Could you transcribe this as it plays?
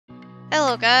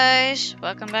Hello guys,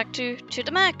 welcome back to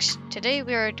the Makx. Today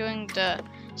we are doing the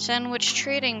sandwich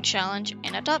trading challenge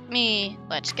in Adopt Me.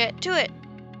 Let's get to it.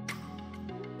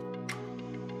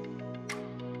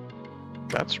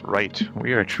 That's right,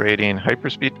 we are trading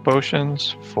HyperSpeed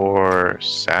potions for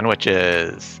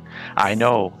sandwiches. I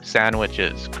know,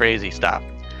 sandwiches, crazy stuff.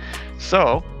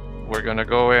 So we're gonna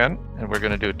go in and we're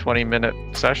gonna do a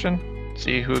 20-minute session,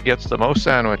 see who gets the most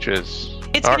sandwiches.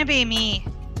 It's gonna be me.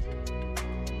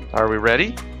 Are we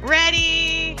ready?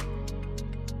 Ready!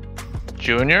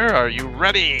 Junior, are you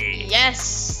ready?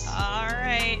 Yes!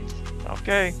 Alright.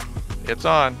 Okay, it's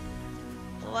on.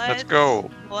 Let's go.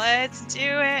 Let's do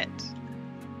it.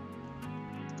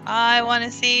 I want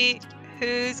to see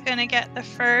who's gonna get the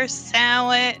first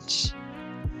sandwich.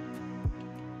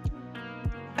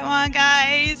 Come on,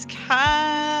 guys.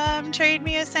 Come trade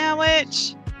me a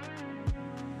sandwich.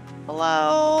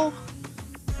 Hello?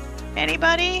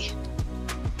 Anybody?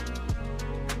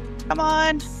 Come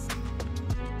on.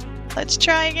 Let's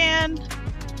try again.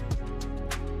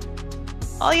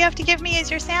 All you have to give me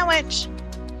is your sandwich.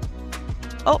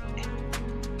 Oh.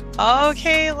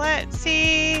 Okay, let's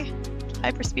see.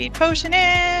 HyperSpeed potion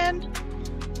in.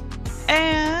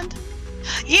 And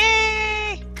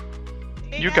yay!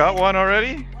 You got one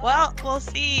already? Well, we'll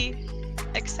see.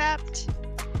 Accept.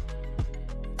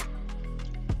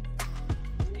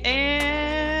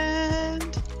 And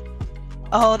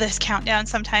oh, this countdown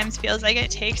sometimes feels like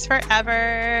it takes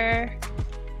forever.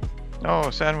 No,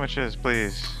 sandwiches,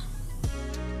 please.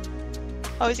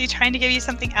 Oh, is he trying to give you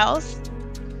something else?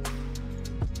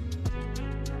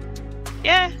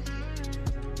 Yeah.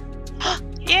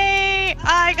 Yay!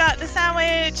 I got the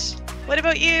sandwich. What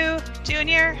about you,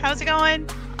 Junior? How's it going?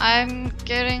 I'm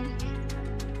getting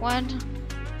one.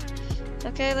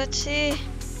 Okay, let's see.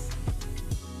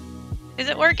 Is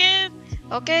it working?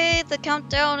 Okay, the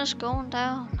countdown is going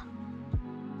down.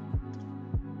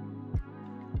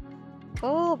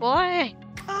 Oh boy!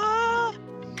 Oh.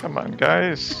 Come on,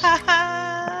 guys.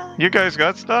 You guys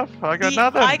got stuff? I got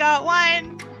nothing. I got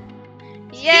one.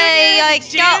 Yay! I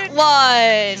got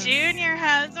one! Junior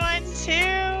has one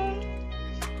too.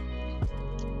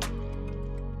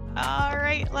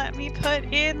 Alright, let me put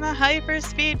in the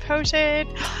HyperSpeed potion.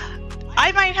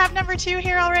 I might have number 2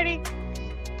 here already.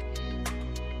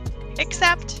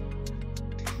 Accept.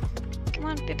 Come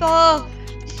on, people!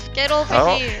 Get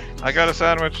over here. I got a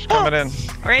sandwich coming in.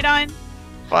 Right on.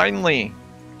 Finally.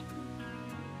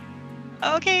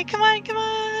 Okay, come on, come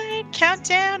on.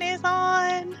 Countdown is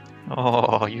on.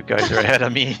 Oh, you guys are ahead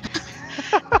of me.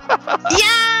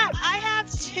 Yeah, I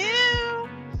have 2.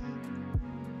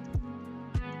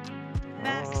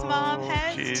 Makx Mom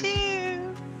has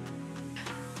 2.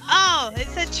 Oh, it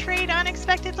said trade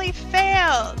unexpectedly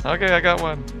failed. Okay, I got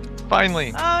one.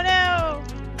 Finally. Oh no.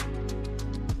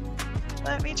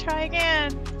 Let me try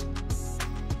again.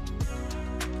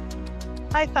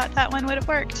 I thought that one would have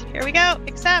worked. Here we go.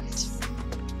 Accept.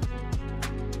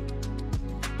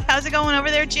 How's it going over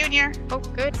there, Junior? Oh,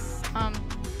 good.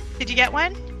 Did you get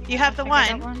one? You have the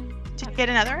one. Did you get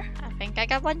another? I think I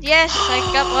got one. Yes, I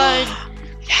got one.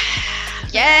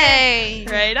 Yay!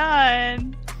 Right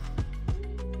on.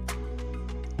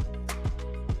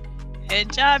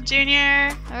 Good job,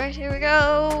 Junior. Alright, here we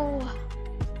go.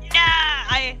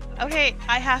 Yeah! Okay,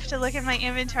 I have to look at my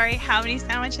inventory. How many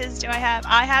sandwiches do I have?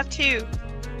 I have 2.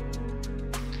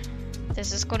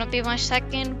 This is gonna be my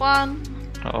second one.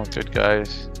 Oh, good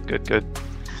guys. Good, good.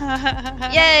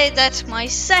 Yay, that's my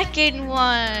second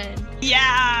one.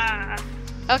 Yeah!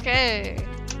 Okay.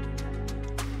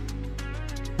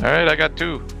 Alright, I got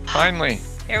 2. Finally.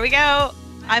 Here we go.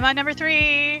 I'm on number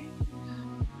 3.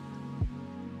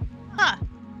 Huh.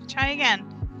 Try again.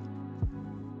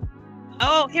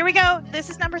 Oh, here we go. This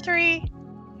is number 3.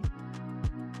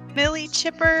 Millie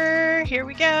Chipper. Here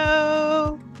we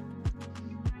go.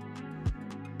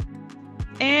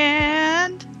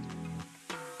 And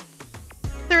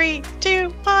 3, 2,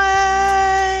 1.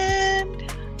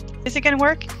 Is it gonna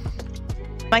work?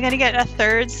 Am I gonna get a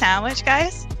 3rd sandwich,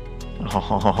 guys?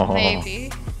 Oh.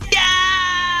 Maybe.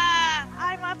 Yeah!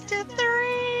 I'm up to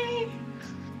 3.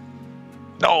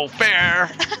 No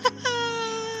fair.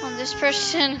 On this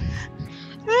person.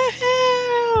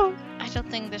 Woohoo! I don't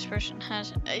think this person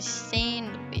has a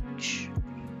sandwich.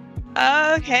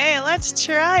 Okay, let's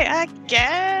try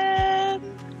again.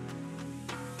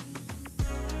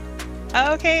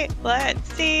 Okay,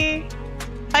 let's see.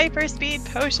 HyperSpeed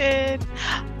potion.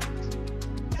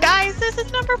 Guys, this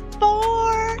is number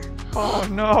 4. Oh,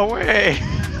 no way.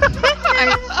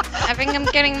 I think I'm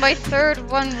getting my 3rd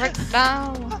one right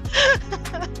now.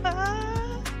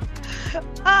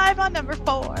 I'm on number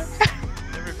 4.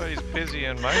 Everybody's busy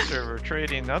in my server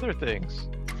trading other things.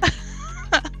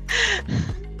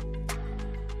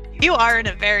 You are in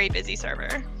a very busy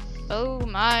server. Oh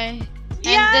my.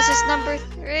 Yay! And this is number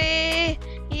 3.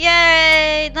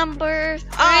 Yay! Number 3.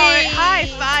 Alright, high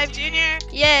five, Junior.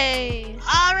 Yay!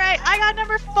 Alright, I got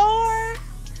number 4.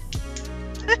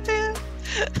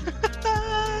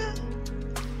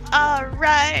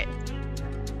 Alright.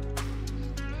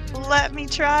 Let me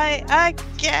try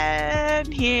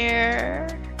again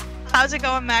here. How's it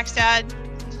going, Max Dad?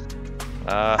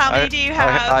 How many do you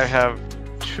have? I have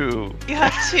 2. You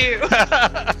have 2.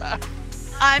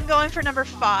 I'm going for number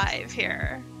 5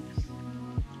 here.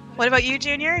 What about you,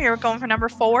 Junior? You're going for number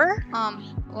 4?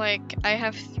 Like, I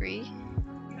have 3.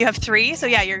 You have 3? So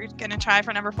yeah, you're gonna try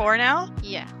for number 4 now?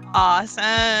 Yeah.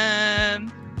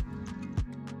 Awesome.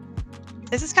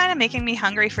 This is kind of making me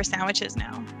hungry for sandwiches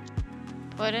now.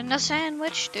 Put in a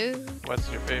sandwich, dude. What's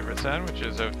your favorite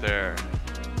sandwiches out there?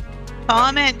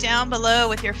 Comment down below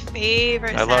with your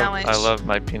favorite sandwich. I love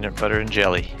my peanut butter and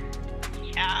jelly.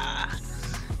 Yeah.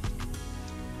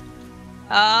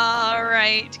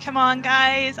 Alright, come on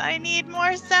guys, I need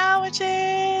more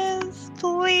sandwiches!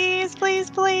 Please,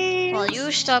 please, please! Well,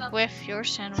 you stop with your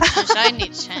sandwiches. I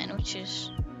need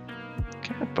sandwiches.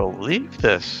 Can't believe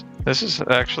this. This is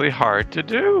actually hard to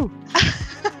do.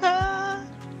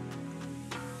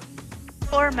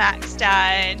 Poor Max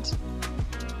Dad.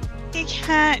 He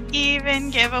can't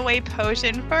even give away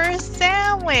potion for a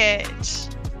sandwich.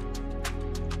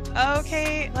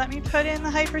 Okay, let me put in the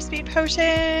HyperSpeed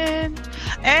potion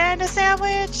and a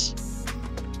sandwich.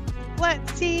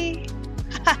 Let's see.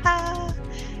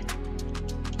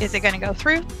 Is it gonna go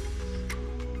through?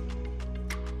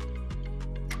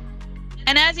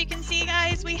 And as you can see,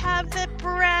 guys, we have the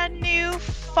brand new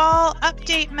fall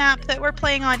update map that we're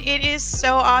playing on. It is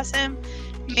so awesome.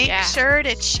 Make sure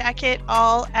to check it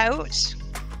all out.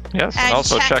 Yes, and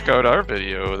also check out our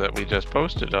video that we just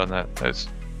posted on that. That's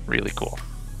really cool.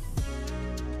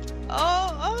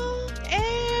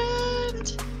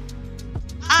 And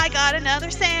I got another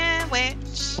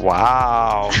sandwich.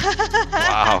 Wow.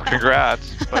 Wow,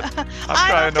 congrats. But I'm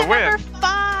trying to win. Number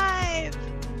 5.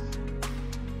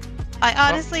 I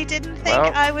honestly didn't think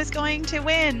I was going to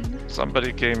win.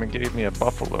 Somebody came and gave me a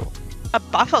buffalo. A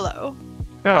buffalo?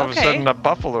 Yeah, all of a sudden a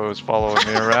buffalo is following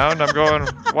me around. I'm going,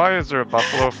 why is there a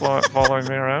buffalo following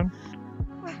me around?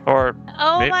 Or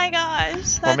my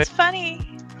gosh, that's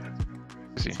funny.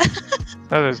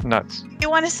 That is nuts.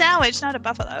 You want a sandwich, not a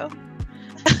buffalo.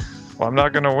 Well, I'm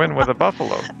not going to win with a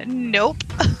buffalo. Nope.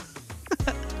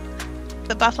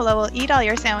 The buffalo will eat all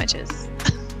your sandwiches.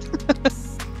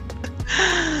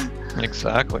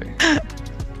 Exactly.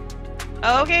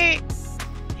 Okay.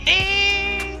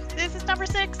 Hey, this is number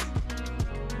 6.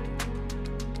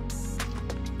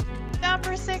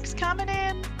 Number 6 coming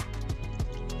in.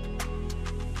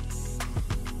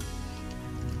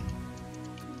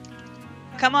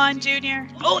 Come on, Junior.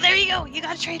 Oh, there you go. You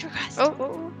got a trade request.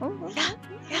 Oh.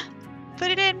 Yeah. Put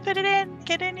it in.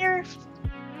 Get in your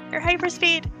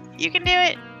HyperSpeed. You can do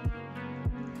it.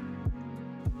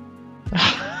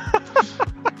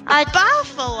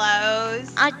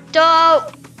 Buffaloes. I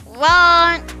don't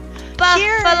want buffalo.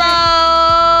 Here,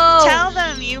 tell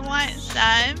them you want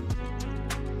some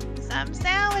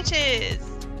sandwiches.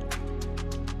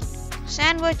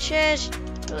 Sandwiches,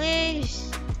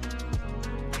 please.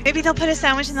 Maybe they'll put a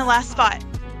sandwich in the last spot.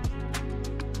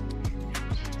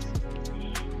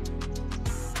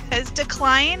 Because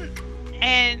decline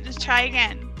and try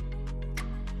again.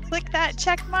 Click that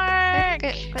check mark.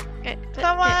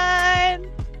 Come on.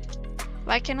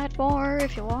 I can add more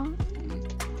if you want. Come on.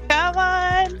 Come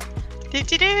on.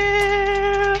 Please.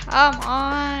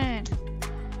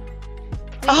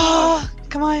 Oh,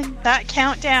 come on. That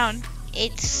countdown.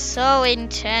 It's so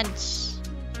intense.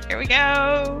 Here we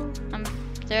go.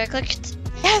 There I clicked.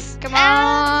 Yes. Come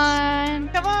on.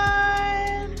 Come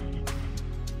on.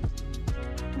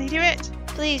 Can they do it?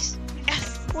 Please.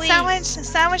 Yes. Please.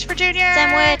 Sandwich for Junior.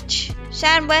 Sandwich.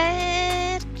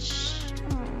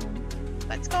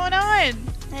 What's going on?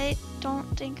 I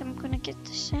don't think I'm gonna get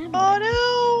the sandwich. Oh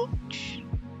no.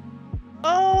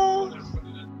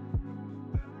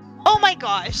 Oh my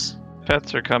gosh.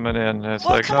 Pets are coming in. It's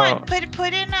well, like, come on.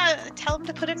 Put in tell them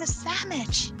to put in a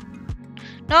sandwich.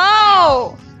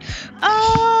 No.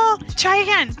 Oh, try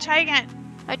again.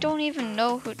 I don't even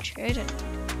know who traded.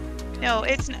 No,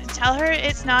 it's not. Tell her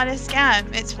it's not a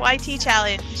scam. It's YT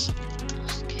challenge.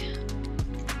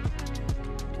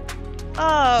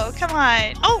 Oh, come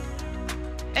on. Oh,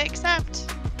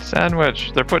 accept.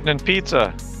 Sandwich. They're putting in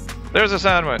pizza. There's a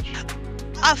sandwich.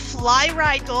 A fly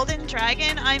ride golden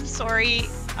dragon. I'm sorry.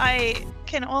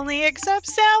 can only accept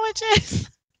sandwiches.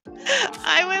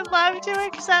 I would love to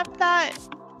accept that.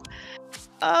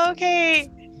 Okay.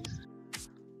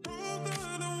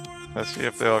 Let's see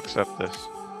if they'll accept this.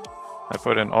 I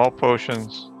put in all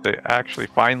potions. They actually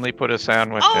finally put a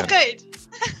sandwich in. Good.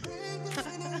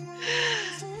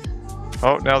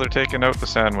 Oh, now they're taking out the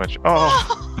sandwich.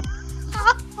 Oh,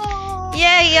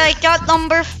 Yay, I got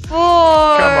number 4. come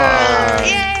on.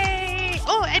 Yay!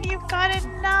 Oh, and you've got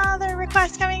another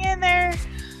request coming in there.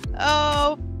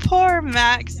 Oh, poor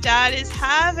Max Dad is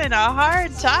having a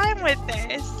hard time with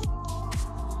this.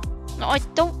 No, I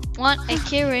don't want a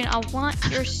Kieran. I want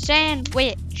your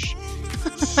sandwich.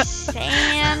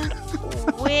 Sandwich.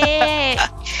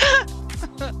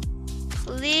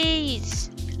 Please.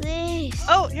 Please.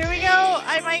 Oh, here we go.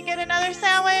 I might get another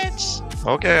sandwich.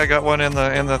 Okay, I got one in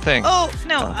the thing. Oh,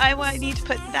 no, I need to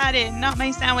put that in, not my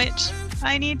sandwich.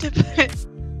 I need to put...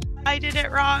 I did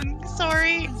it wrong.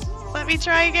 Sorry. Let me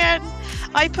try again.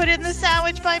 I put in the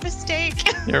sandwich by mistake.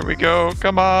 Here we go.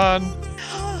 Come on.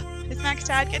 Is Max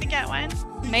Dad gonna get one?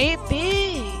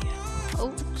 Maybe.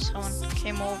 Oh, someone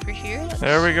came over here.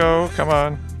 There we go. Come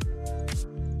on.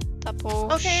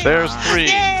 Double. Okay. There's 3.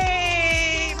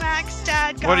 Yay! Max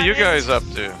Dad got What are you it. guys up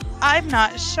to? I'm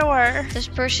not sure. This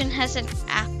person has an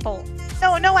apple.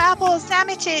 No apples.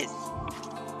 Sandwiches.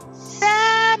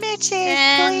 Sandwiches,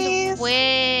 please.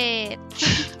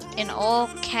 Sandwich. In all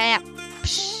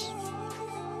caps.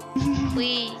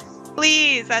 Please.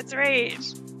 Please, that's right.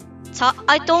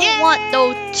 I don't want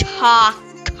no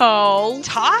taco.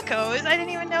 Tacos? I didn't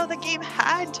even know the game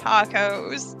had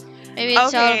tacos. Maybe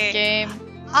it's out of Okay. game.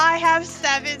 I have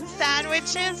 7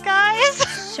 sandwiches, guys.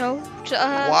 So,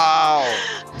 Wow.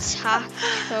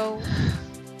 taco.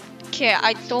 Okay,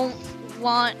 I don't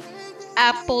want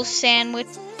apple sandwich.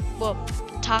 Well,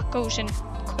 tacos and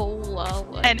cola.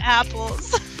 And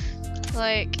apples.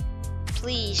 Like,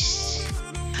 please.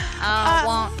 I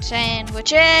want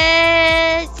sandwiches.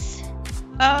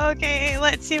 Okay,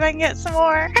 let's see if I can get some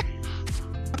more.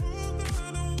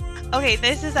 Okay,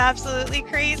 this is absolutely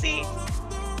crazy.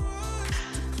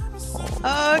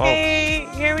 Okay,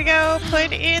 here we go.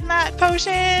 Put in that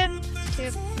potion.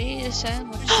 Give me a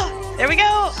sandwich. There we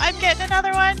go. I'm getting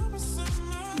another one.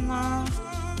 No.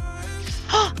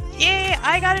 Yay,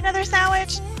 I got another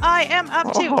sandwich. I am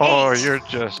up to 8. Oh, you're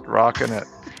just rocking it.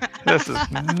 This is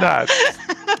nuts.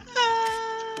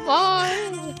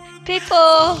 Why?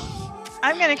 People.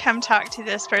 I'm gonna come talk to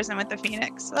this person with the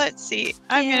phoenix. Let's see.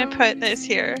 I'm gonna put this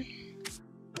here.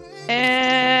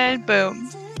 And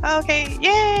boom. Okay,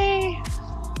 yay!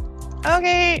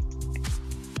 Okay.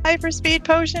 HyperSpeed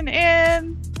potion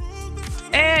in.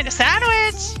 And a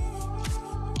sandwich!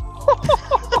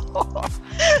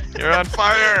 You're on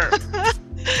fire.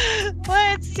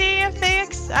 Let's see if they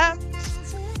accept.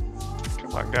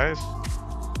 Come on, guys.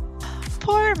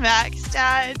 Poor Max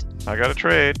Dad. I got a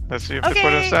trade. Let's see if they put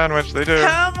in Okay. a sandwich. They do.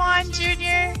 Come on,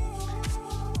 Junior.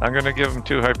 I'm gonna give them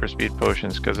 2 hyperspeed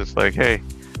potions because it's like, hey.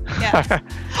 Yeah.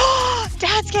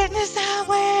 Dad's getting a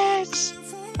sandwich.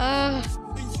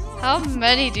 How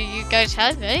many do you guys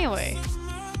have anyway?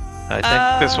 I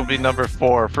think this will be number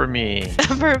 4 for me.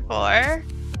 Number 4.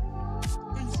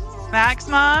 Max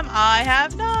Mom, I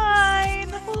have 9.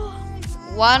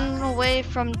 1 away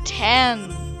from 10.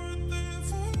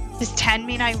 Does 10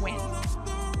 mean I win?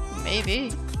 Maybe.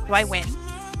 Do I win?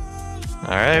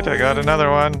 All right, I got another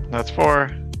one. That's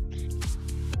 4.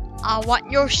 I want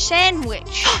your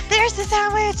sandwich. There's the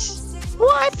sandwich.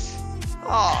 What?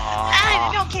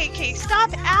 Okay, stop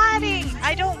adding.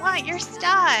 I don't want your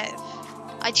stuff.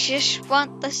 I just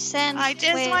want the sandwich. I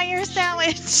just want your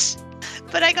sandwich.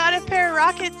 But I got a pair of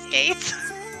rocket skates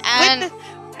And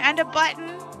and a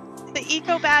button, the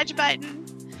eco badge button.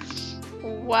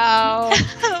 wow.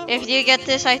 If you get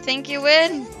this, I think you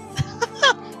win.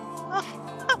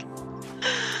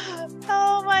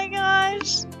 Oh my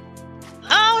gosh.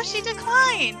 Oh, she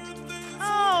declined.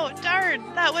 Oh, darn.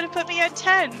 That would have put me at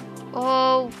 10.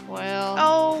 Oh well.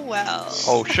 Oh, well.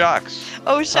 Oh, shucks.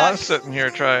 Oh, I'm shucks. sitting here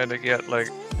trying to get like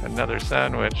another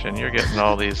sandwich and you're getting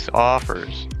all these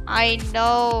offers. I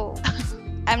know.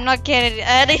 I'm not getting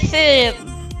anything.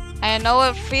 I know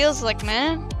what it feels like,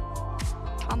 man.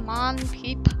 Come on,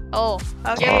 people. Oh.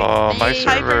 Okay. Oh, my Hey,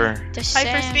 server. The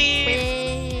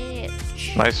HyperSpeed.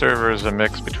 sandwich. My server is a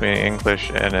mix between English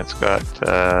and it's got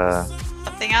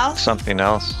Something else? something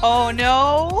else. Oh,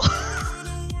 no.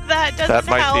 That doesn't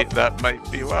help. That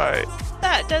might be why.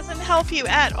 That doesn't help you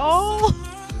at all.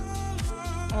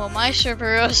 Well, my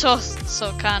server is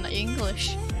also kind of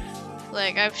English.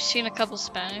 Like, I've seen a couple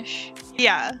Spanish.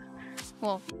 Yeah.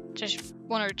 Well, just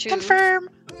 1 or 2. Confirm.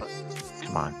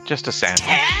 Come on, just a sandwich.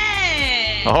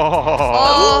 10.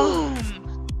 Oh,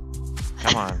 Boom.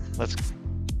 come on. Let's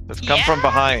come from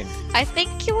behind. I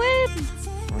think you win.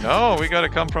 No, we gotta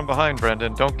come from behind,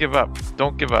 Brendan. Don't give up.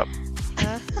 Don't give up.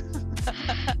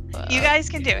 You guys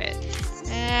can do it.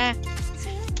 And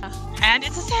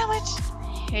it's a sandwich.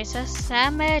 Here's a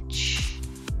sandwich.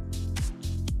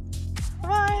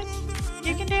 Come on.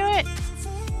 You can do it.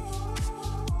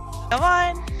 Come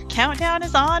on. Countdown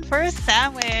is on for a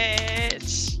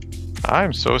sandwich.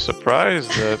 I'm so surprised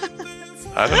that,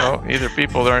 I don't know, either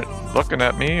people aren't looking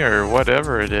at me or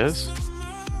whatever it is.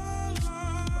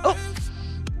 Oh.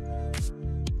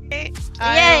 Okay.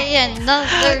 Yay,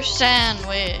 another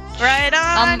sandwich. Right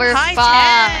on. Number High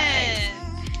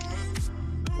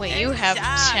 5. Wait, you have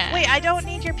 10. Wait, I don't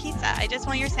need your pizza. I just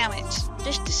want your sandwich.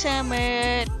 Just a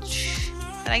sandwich.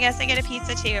 And I guess I get a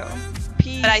pizza too.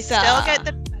 Pizza. But I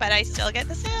still get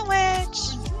the sandwich.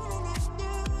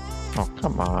 Oh,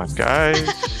 come on, guys.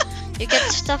 You get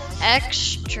stuff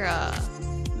extra.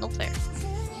 No fair.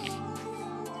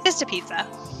 Just a pizza.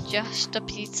 Just a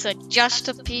pizza. Just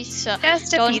a pizza.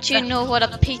 Just a Don't pizza. you know what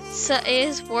a pizza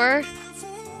is worth?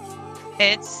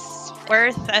 It's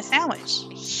worth a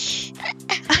sandwich.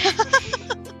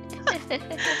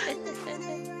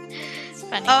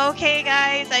 Funny. Okay,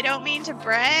 guys, I don't mean to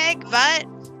brag, but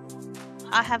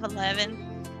I have 11.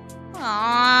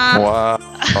 Aww. Wow.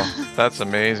 That's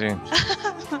amazing.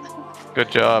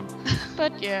 Good job.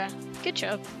 But yeah, good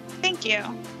job. Thank you.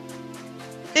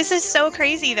 This is so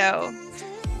crazy, though.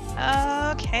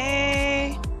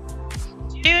 Okay.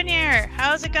 Junior,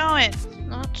 how's it going?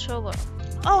 Not so well.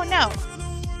 Oh, no.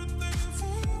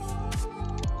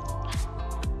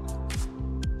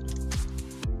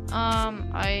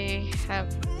 I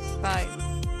have 5.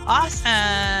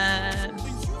 Awesome.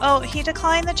 Oh, he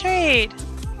declined the trade.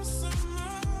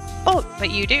 Oh, but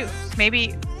you do.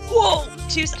 Maybe. Whoa!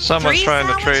 Someone's three trying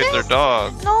to trade their sandwiches?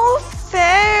 dog. No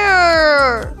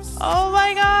fair! Oh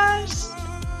my gosh.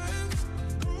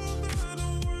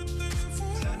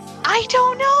 I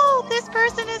don't know. This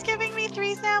person is giving me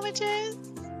 3 sandwiches.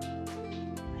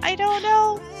 I don't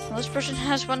know. This person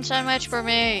has 1 sandwich for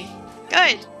me.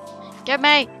 Good. Give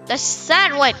me the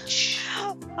sandwich!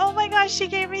 Oh my gosh, she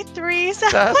gave me 3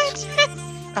 sandwiches.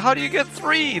 How do you get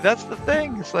 3? That's the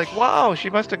thing. It's like, wow, she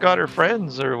must have got her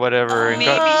friends or whatever and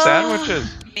got maybe. sandwiches.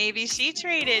 Maybe she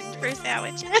traded for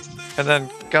sandwiches. And then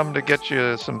come to get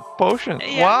you some potions.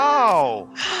 Yeah. Wow!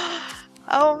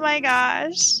 Oh my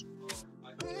gosh.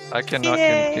 I cannot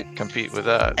Yay. compete with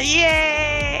that.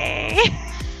 Yay!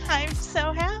 I'm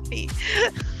so happy.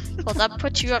 Well, that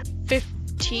puts you up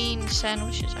 15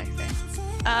 sandwiches, I think.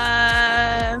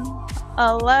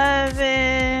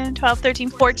 11, 12, 13,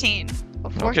 14.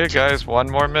 Okay, guys,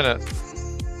 1 more minute.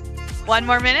 1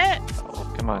 more minute?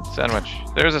 Oh, come on, sandwich.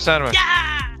 There's a sandwich.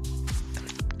 Yeah!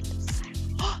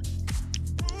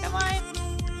 Come on.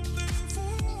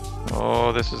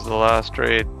 Oh, this is the last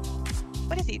trade.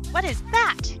 What is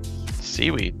that?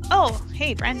 Seaweed. Oh,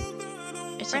 hey, Brent.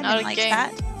 It's Brendan an out of likes game.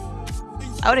 that.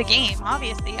 Out of game,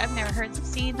 obviously. I've never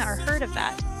seen or heard of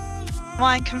that. Come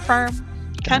on, confirm.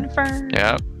 Confirm.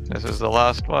 Yeah, this is the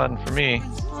last one for me.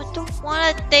 Oh, I don't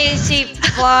want a daisy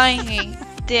flying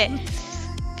disc.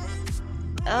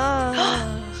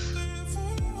 I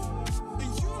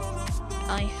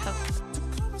have.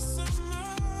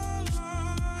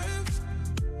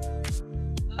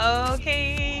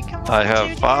 Okay, come on. I have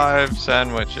Junior. 5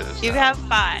 sandwiches. You have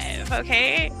 5,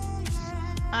 okay?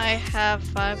 I have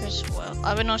 5 as well. I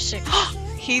have no 6.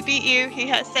 He beat you. He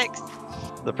has 6.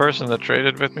 The person that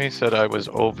traded with me said I was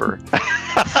over.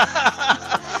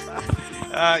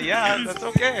 Yeah, that's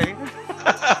okay.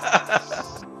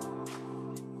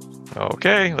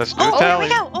 Okay, let's do a Oh, here tally. we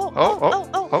go. Oh.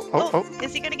 Oh.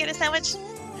 Is he gonna get a sandwich?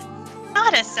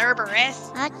 Not a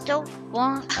Cerberus. I don't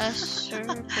want a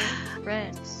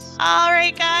Cerberus. All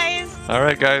right, guys. All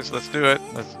right, guys, let's do it.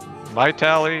 My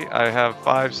tally, I have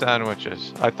 5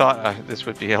 sandwiches. I thought this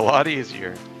would be a lot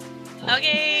easier.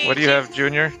 Okay. What do you have,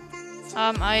 Junior?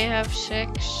 I have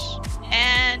 6.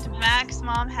 And Max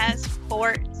Mom has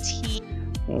 14.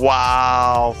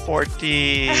 Wow,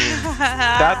 14.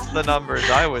 That's the numbers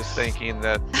I was thinking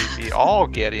that we'd be all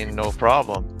getting, no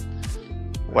problem.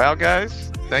 Well,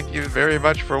 guys, thank you very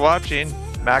much for watching.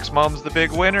 Max Mom's the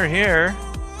big winner here.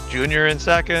 Junior in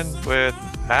second with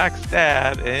Max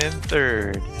Dad in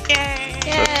third. Yay.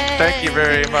 So thank you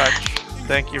very much.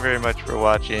 Thank you very much for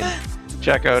watching.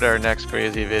 Check out our next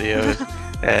crazy videos,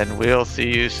 and we'll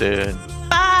see you soon.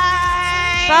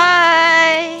 Bye.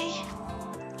 Bye!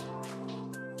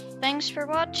 Thanks for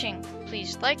watching.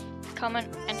 Please like, comment,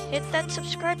 and hit that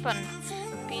subscribe button.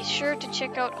 Be sure to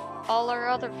check out all our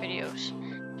other videos.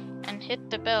 and hit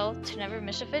the bell to never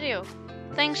miss a video.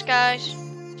 Thanks, guys!